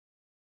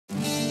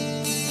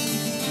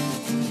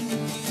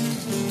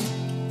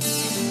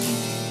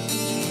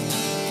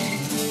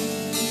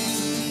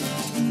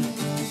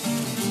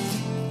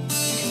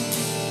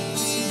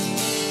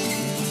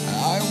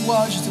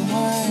watch the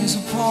waves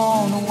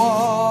upon the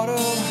water,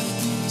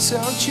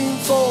 searching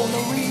for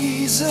the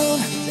reason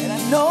that I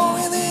know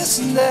it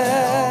isn't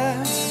there.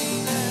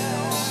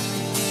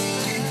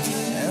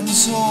 And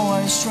so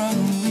I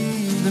struggle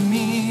with the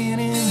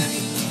meaning,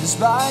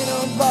 despite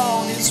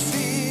about this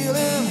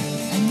feeling.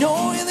 I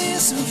know it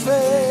isn't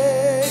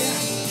fair,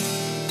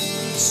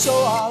 so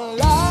I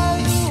lie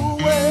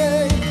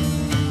awake,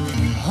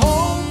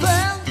 hope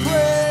and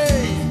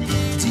pray.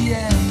 The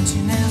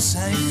emptiness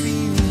I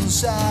feel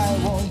inside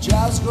won't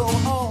just go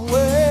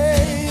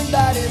away.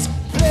 That is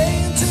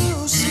plain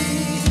to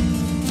see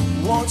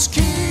what's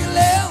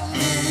killing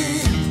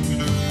me.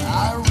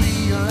 I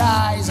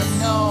realize I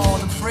know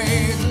I'm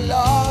afraid to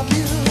love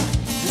you,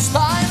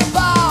 despite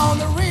about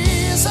the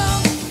reason,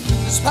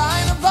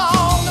 despite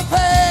about the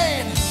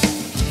pain.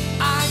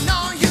 I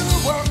know you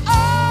were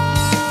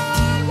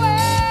always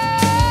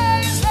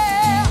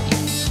there,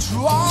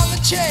 through all the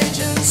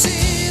changing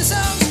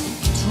seasons,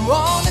 through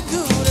all the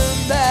good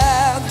and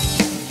bad.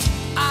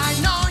 I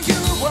know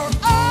you were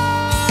always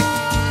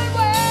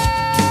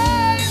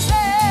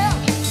there,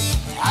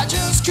 I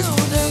just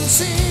couldn't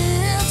see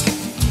it.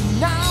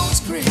 Now it's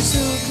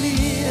crystal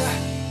clear.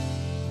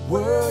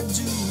 Where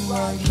do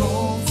I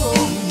go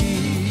from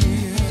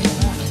here?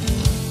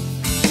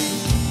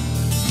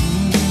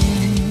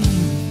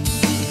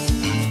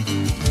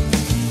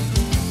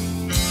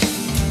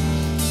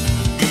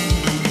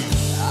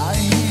 I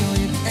hear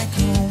it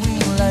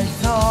echoing like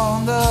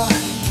thunder,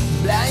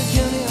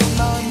 blanketing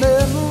my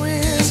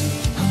memories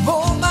of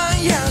all my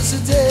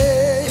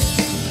yesterday.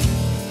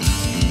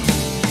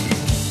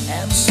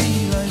 And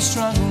still I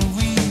struggle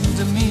with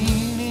the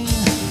meaning,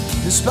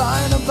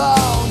 despite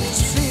about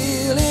this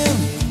feeling,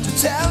 to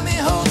tell me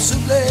who to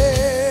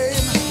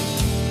blame.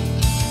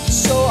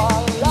 So I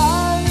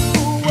lie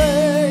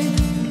awake,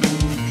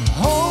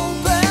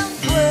 hope and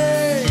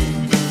pray.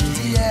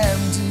 The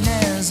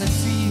emptiness I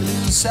feel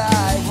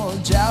inside will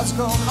just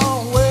go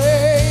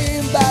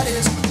away. But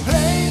it's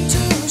plain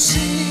to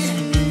see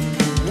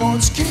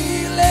what's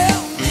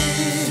killing me.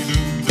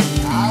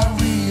 I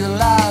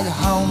realize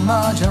how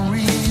much I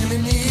really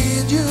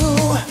need you,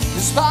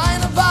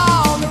 despite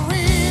about the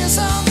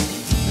reason,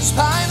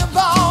 despite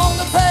about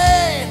the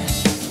pain.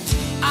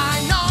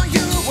 I know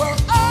you were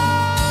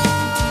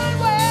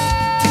always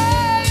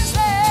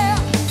there,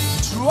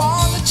 through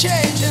all the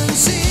changing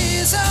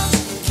seasons,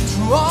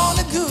 through all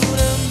the good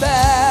and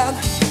bad.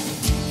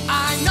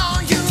 I know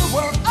you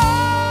were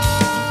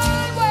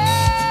always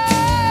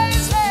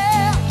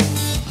there,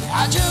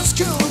 I just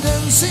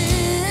couldn't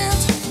see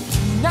it.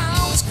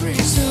 Now it's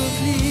crystal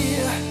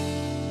clear.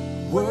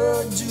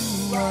 Where do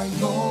I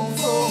go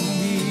from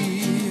here?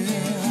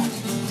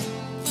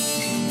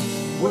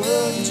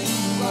 Where do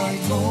I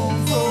go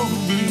from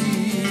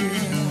here?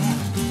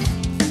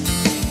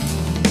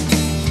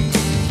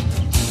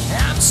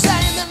 I'm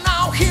standing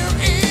out here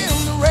in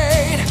the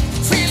rain,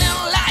 feeling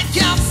like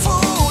I'm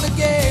fooled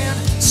again,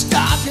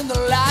 stuck in the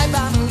life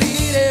I'm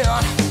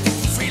leading,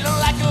 feeling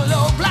like a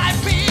low blind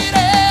beating.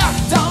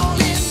 Don't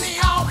leave me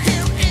out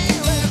here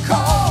in the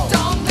cold,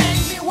 don't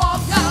make me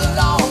walk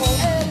alone.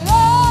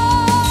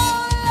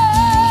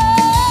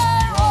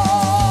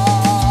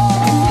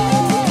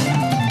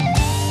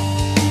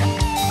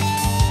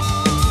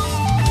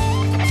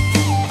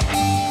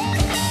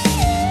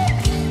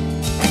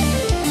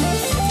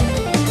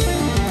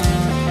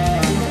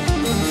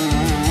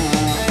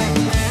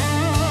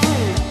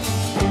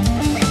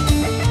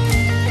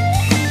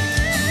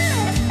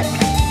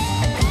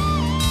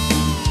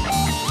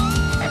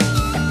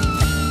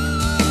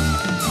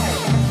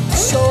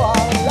 So I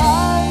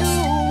lie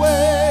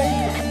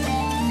awake,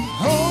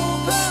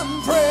 hope and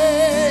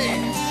pray.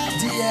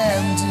 The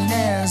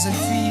emptiness I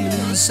feel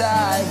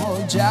inside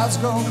will just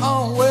go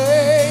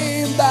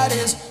away. But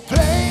it's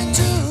plain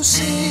to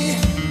see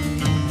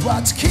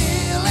what's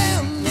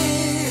killing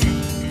me.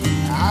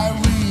 I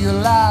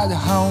realize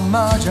how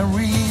much I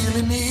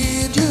really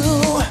need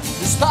you,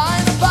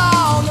 despite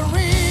about the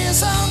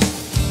reason,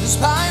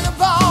 despite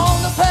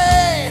about the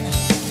pain.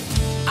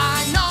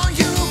 I know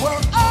you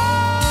were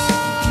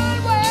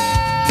always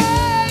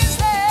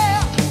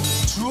there,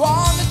 through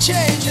all the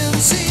changing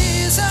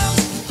seasons,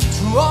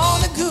 through all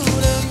the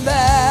good and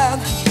bad.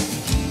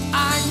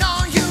 I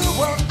know you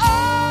were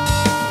always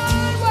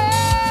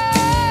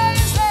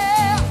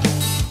there,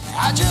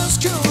 I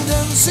just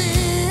couldn't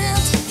see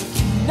it.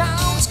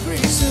 Now it's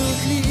crystal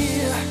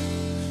clear.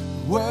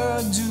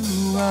 Where do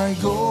I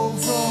go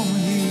from